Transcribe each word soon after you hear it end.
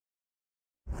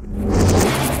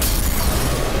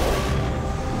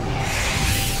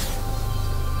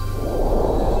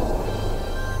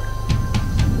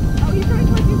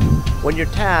When your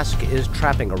task is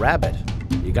trapping a rabbit,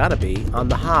 you gotta be on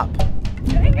the hop.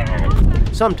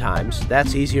 Sometimes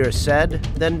that's easier said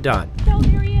than done.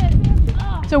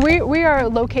 So we are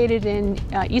located in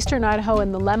eastern Idaho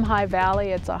in the Lemhi Valley.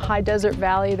 It's a high desert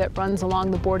valley that runs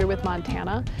along the border with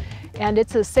Montana. And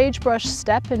it's a sagebrush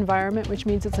steppe environment, which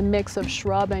means it's a mix of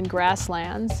shrub and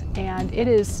grasslands. And it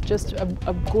is just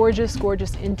a gorgeous,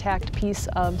 gorgeous intact piece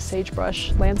of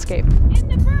sagebrush landscape. In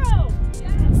the burrow!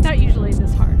 It's not usually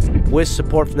this hard. With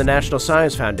support from the National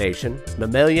Science Foundation,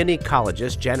 mammalian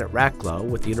ecologist Janet Racklow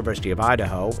with the University of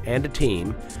Idaho and a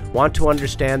team want to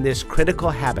understand this critical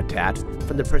habitat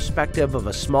from the perspective of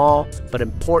a small but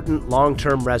important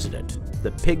long-term resident,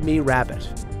 the pygmy rabbit.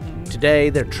 Today,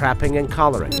 they're trapping and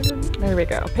collaring. There we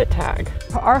go, pit tag.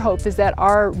 Our hope is that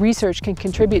our research can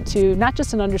contribute to not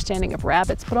just an understanding of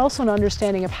rabbits, but also an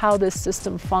understanding of how this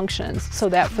system functions, so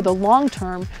that for the long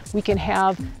term, we can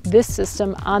have this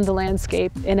system on the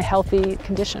landscape in a healthy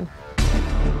condition.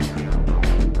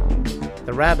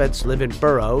 The rabbits live in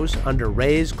burrows under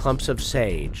raised clumps of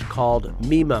sage called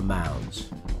mima mounds.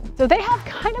 So they have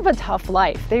kind of a tough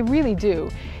life, they really do.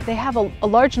 They have a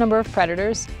large number of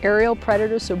predators, aerial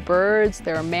predators, so birds,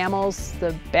 there are mammals,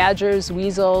 the badgers,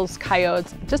 weasels,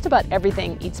 coyotes, just about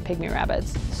everything eats pygmy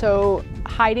rabbits. So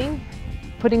hiding,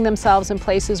 putting themselves in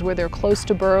places where they're close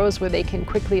to burrows where they can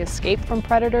quickly escape from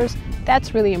predators,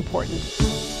 that's really important.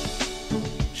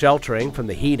 Sheltering from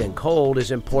the heat and cold is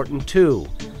important too,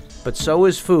 but so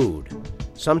is food.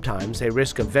 Sometimes they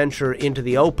risk a venture into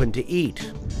the open to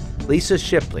eat. Lisa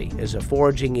Shipley is a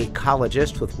foraging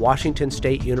ecologist with Washington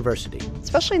State University.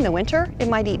 Especially in the winter, it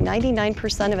might eat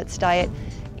 99% of its diet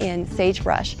in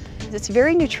sagebrush. It's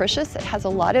very nutritious, it has a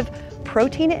lot of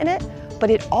protein in it, but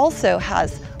it also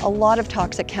has a lot of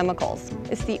toxic chemicals.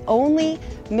 It's the only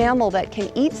mammal that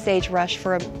can eat sagebrush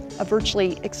for a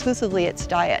virtually exclusively its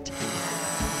diet.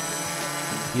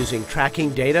 Using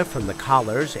tracking data from the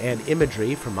collars and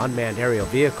imagery from unmanned aerial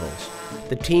vehicles,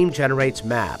 the team generates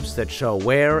maps that show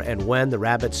where and when the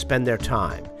rabbits spend their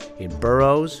time, in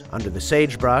burrows, under the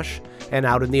sagebrush, and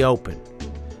out in the open.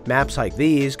 Maps like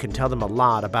these can tell them a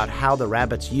lot about how the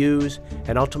rabbits use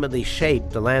and ultimately shape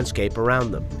the landscape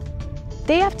around them.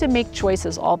 They have to make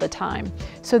choices all the time.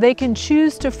 So they can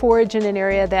choose to forage in an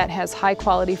area that has high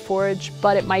quality forage,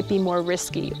 but it might be more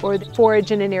risky, or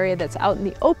forage in an area that's out in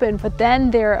the open, but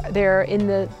then they're in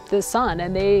the sun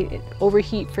and they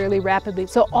overheat fairly rapidly.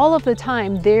 So all of the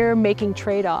time they're making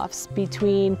trade-offs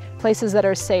between places that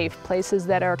are safe, places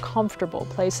that are comfortable,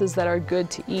 places that are good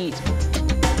to eat.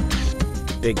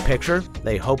 Big picture,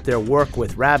 they hope their work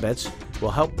with rabbits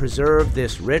will help preserve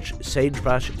this rich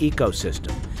sagebrush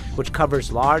ecosystem, which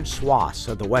covers large swaths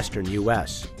of the western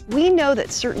U.S. We know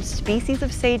that certain species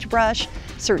of sagebrush,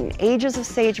 certain ages of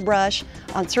sagebrush,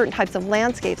 on certain types of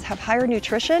landscapes have higher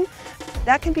nutrition.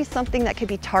 That can be something that could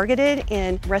be targeted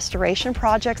in restoration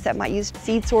projects that might use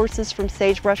seed sources from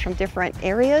sagebrush from different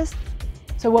areas.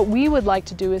 So what we would like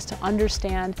to do is to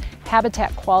understand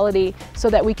habitat quality so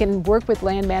that we can work with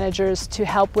land managers to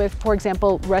help with, for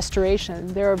example, restoration.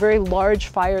 There are very large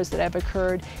fires that have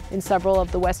occurred in several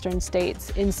of the western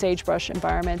states in sagebrush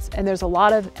environments, and there's a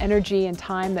lot of energy and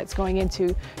time that's going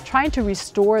into trying to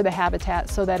restore the habitat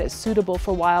so that it's suitable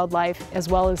for wildlife as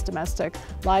well as domestic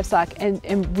livestock,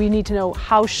 and we need to know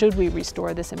how should we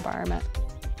restore this environment.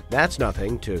 That's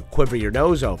nothing to quiver your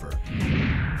nose over.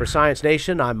 For Science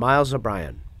Nation, I'm Miles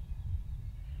O'Brien.